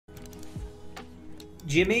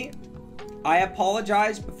Jimmy, I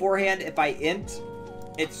apologize beforehand if I int.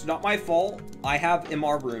 It's not my fault. I have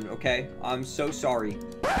MR rune, okay? I'm so sorry.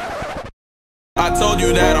 I told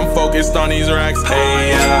you that I'm focused on these racks, hey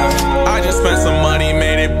yeah. I just spent some money,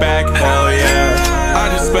 made it back, hell yeah. I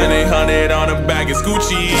just spent 800 on a bag of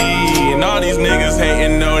Gucci. And all these niggas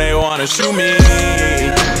hating, know they wanna shoot me.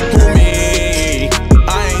 Who me?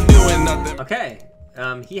 I ain't doing nothing. Okay,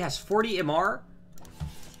 he has 40 MR.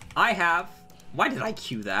 I have... Why did I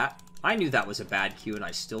queue that? I knew that was a bad queue and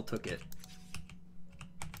I still took it.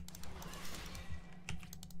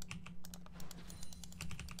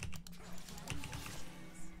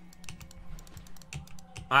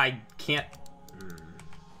 I can't...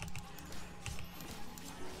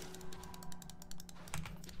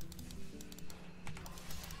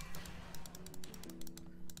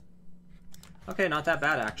 Okay, not that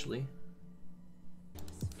bad, actually.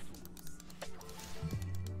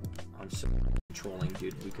 I'm so trolling,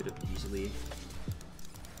 dude. We could have easily...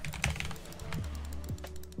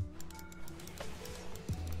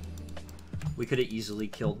 We could have easily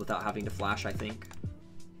killed without having to flash, I think.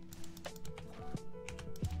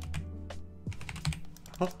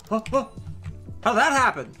 Oh. How'd that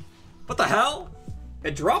happen? What the hell?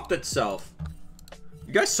 It dropped itself.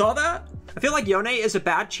 You guys saw that? I feel like Yone is a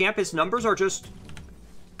bad champ. His numbers are just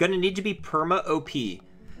gonna need to be perma OP.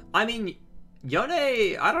 I mean, Yone,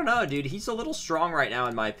 I don't know, dude. He's a little strong right now,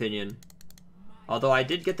 in my opinion. Although I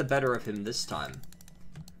did get the better of him this time.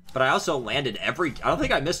 But I also landed every... I don't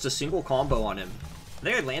think I missed a single combo on him. I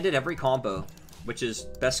think I landed every combo, which is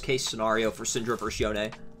best case scenario for Syndra versus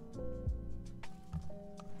Yone.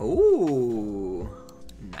 Ooh,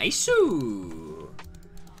 nice-oo.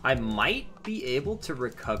 I might be able to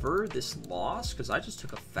recover this loss because I just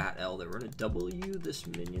took a fat L. We're going to W this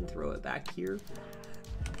minion, throw it back here.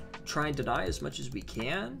 Try and deny as much as we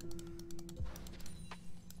can.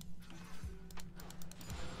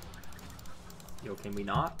 Yo, can we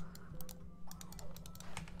not?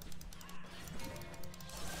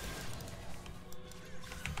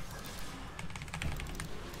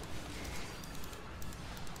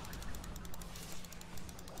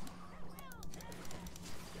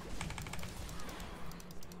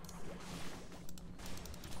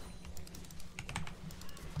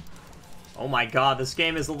 Oh my god, this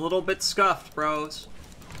game is a little bit scuffed, bros.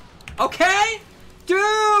 Okay?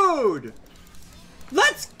 Dude!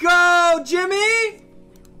 Let's go, Jimmy!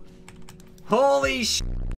 Holy sh...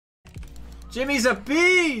 Jimmy's a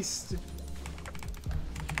beast!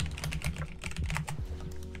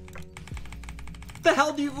 What the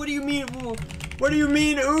hell do you... What do you mean... What do you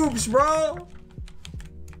mean, oops, bro?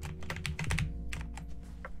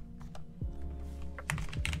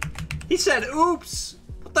 He said, oops!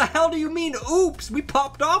 What the hell do you mean, oops? We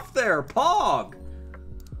popped off there, Pog!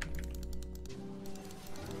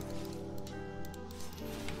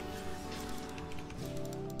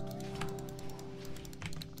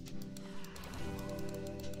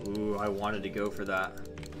 Ooh, I wanted to go for that.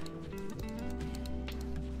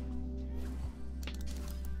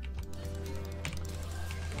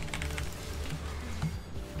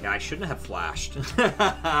 Yeah, I shouldn't have flashed.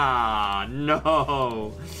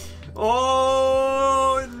 No!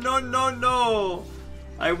 Oh, no.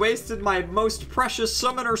 I wasted my most precious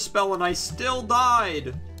summoner spell and I still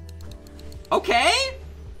died. Okay?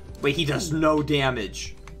 Wait, he does no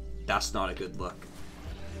damage. That's not a good look.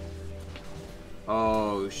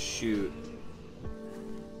 Oh, shoot.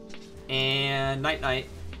 And night-night.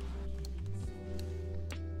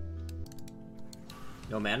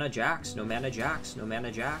 No mana Jax, no mana Jax, no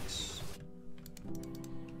mana Jax.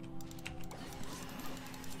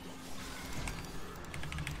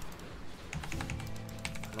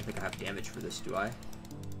 I don't think I have damage for this, do I?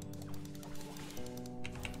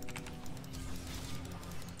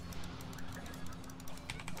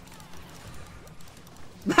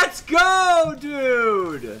 Let's go,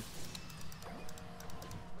 dude!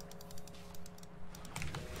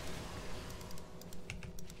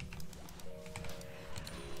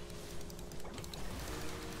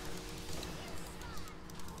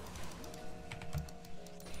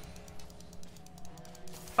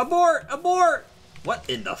 Abort! Abort! What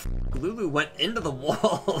in the f? Lulu went into the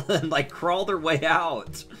wall and like crawled her way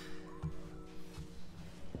out.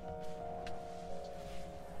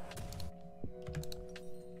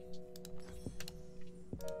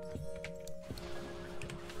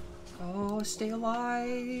 Oh, stay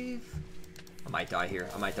alive. I might die here.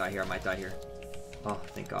 I might die here. I might die here. Oh,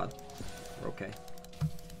 thank God. We're okay.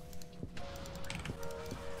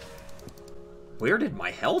 Where did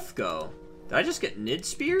my health go? Did I just get nid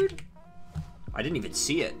speared? I didn't even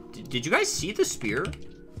see it. Did you guys see the spear?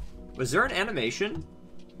 Was there an animation?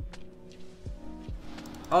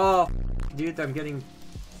 Oh, dude, I'm getting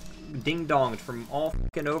ding-donged from all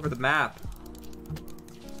fucking over the map.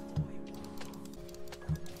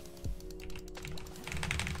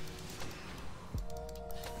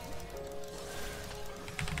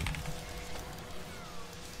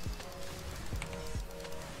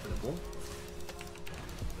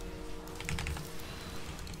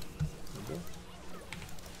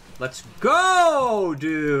 Let's go,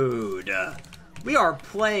 dude! We are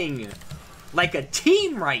playing like a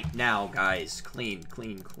team right now, guys. Clean,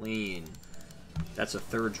 clean, clean. That's a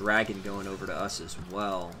third dragon going over to us as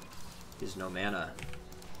well. Is no mana.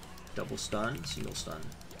 Double stun, single stun.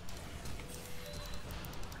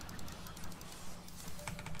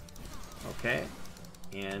 Okay.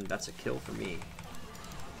 And that's a kill for me.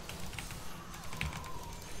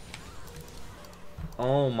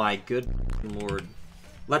 Oh my good lord.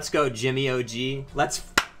 Let's go, Jimmy OG.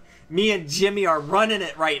 Me and Jimmy are running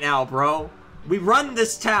it right now, bro. We run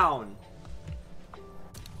this town.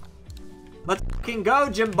 Let's fucking go,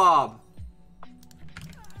 Jim Bob.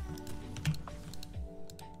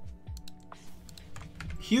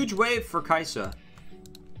 Huge wave for Kaisa.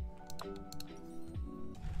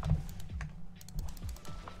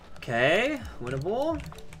 Okay, winnable.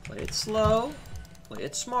 Play it slow. Play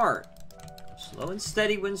it smart. Slow and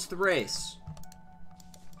steady wins the race.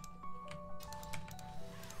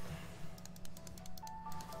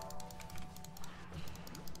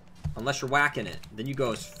 Unless you're whacking it. Then you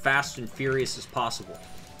go as fast and furious as possible.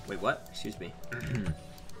 Wait, what? Excuse me.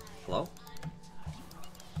 Hello?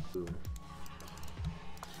 Ooh.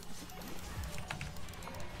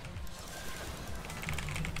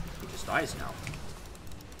 He just dies now.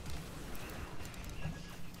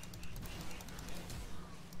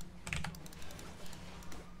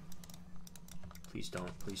 Please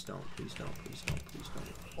don't, please don't, please don't, please don't, please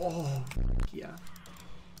don't. Oh, yeah.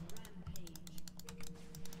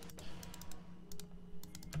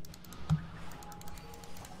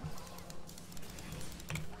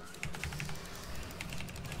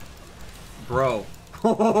 Bro.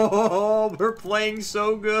 Oh, we're playing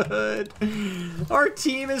so good. Our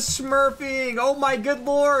team is smurfing. Oh my good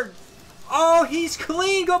lord. Oh, he's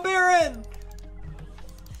clean. Go Baron.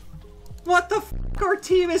 What the f***? Our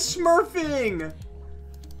team is smurfing.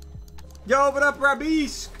 Yo, what up,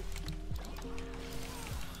 Rabisk?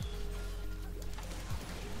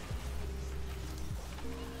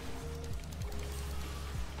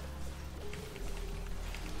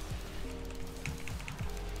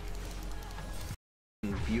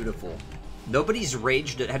 Beautiful. Nobody's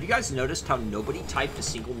raged it. Have you guys noticed how nobody typed a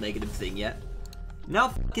single negative thing yet? Now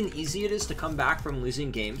fucking easy it is to come back from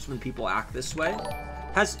losing games when people act this way.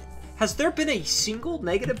 Has there been a single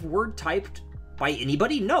negative word typed by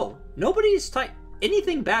anybody? No. Nobody's typed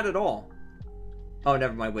anything bad at all. Oh,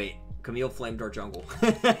 never mind. Wait. Camille flamed our jungle.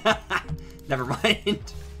 Never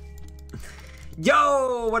mind.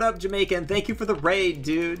 Yo, what up, Jamaican? Thank you for the raid,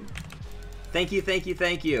 dude. Thank you, thank you,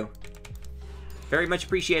 thank you. Very much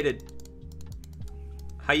appreciated.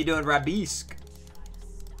 How you doing, Rabisk?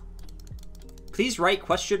 Please write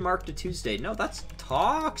question mark to Tuesday. No, that's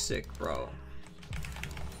toxic, bro.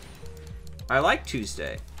 I like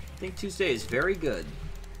Tuesday. I think Tuesday is very good.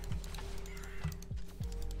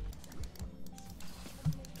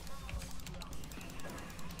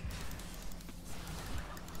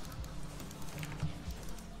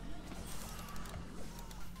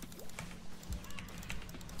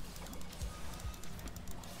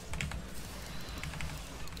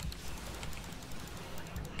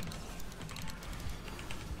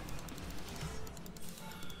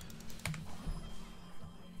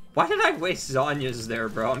 Why did I waste Zonya's there,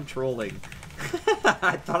 bro? I'm trolling.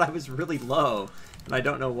 I thought I was really low, and I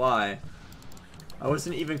don't know why. I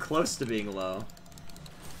wasn't even close to being low.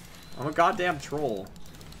 I'm a goddamn troll.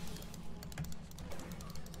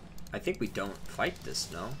 I think we don't fight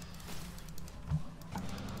this, no?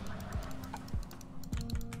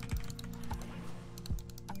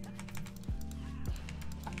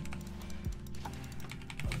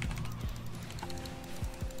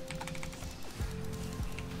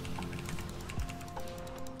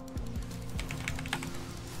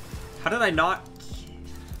 How did I not?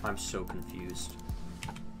 I'm so confused.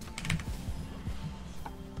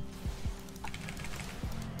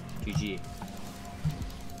 GG.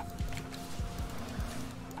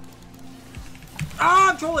 Ah,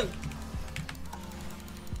 I'm trolling!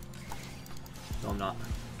 No, I'm not.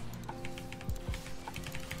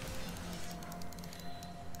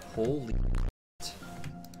 Holy shit.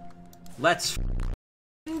 Let's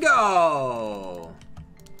go!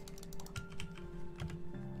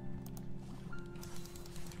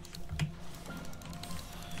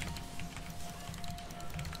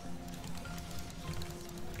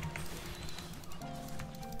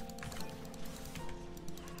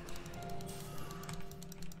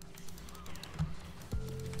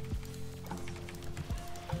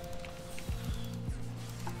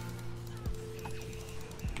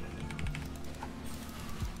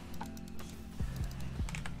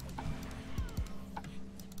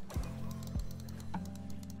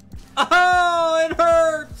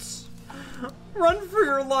 Run for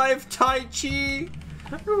your life, Tai Chi!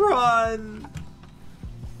 Run!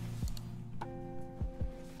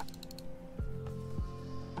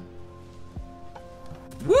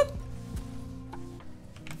 Whoop!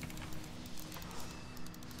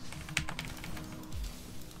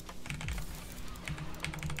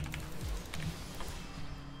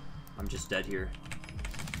 I'm just dead here.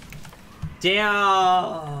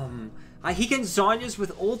 Damn! He can Zanya's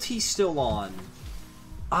with ulti still on.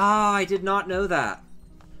 Ah, I did not know that.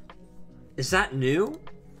 Is that new?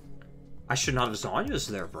 I should not have Zanya's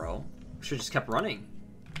there, bro. I should have just kept running.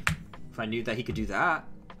 If I knew that he could do that.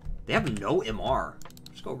 They have no MR.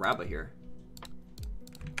 Let's go Rabba here.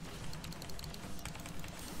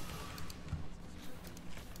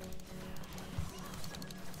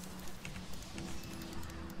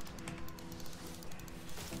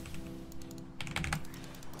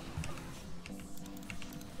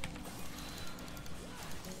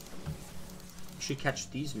 Should catch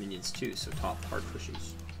these minions too, so top hard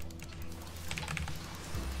pushes.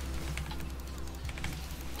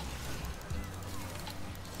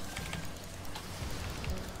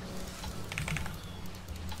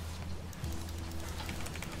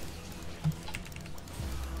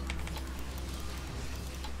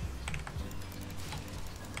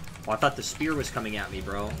 Oh, I thought the spear was coming at me,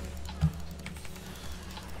 bro.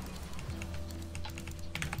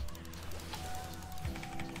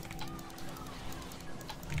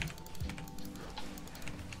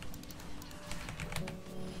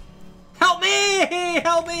 Help me!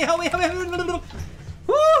 Help me! Help me! Help me!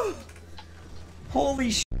 Woo!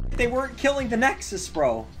 Holy shit, they weren't killing the Nexus,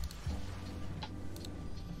 bro.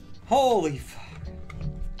 Holy fuck.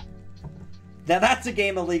 Now that's a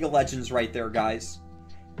game of League of Legends right there, guys.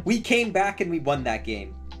 We came back and we won that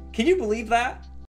game. Can you believe that?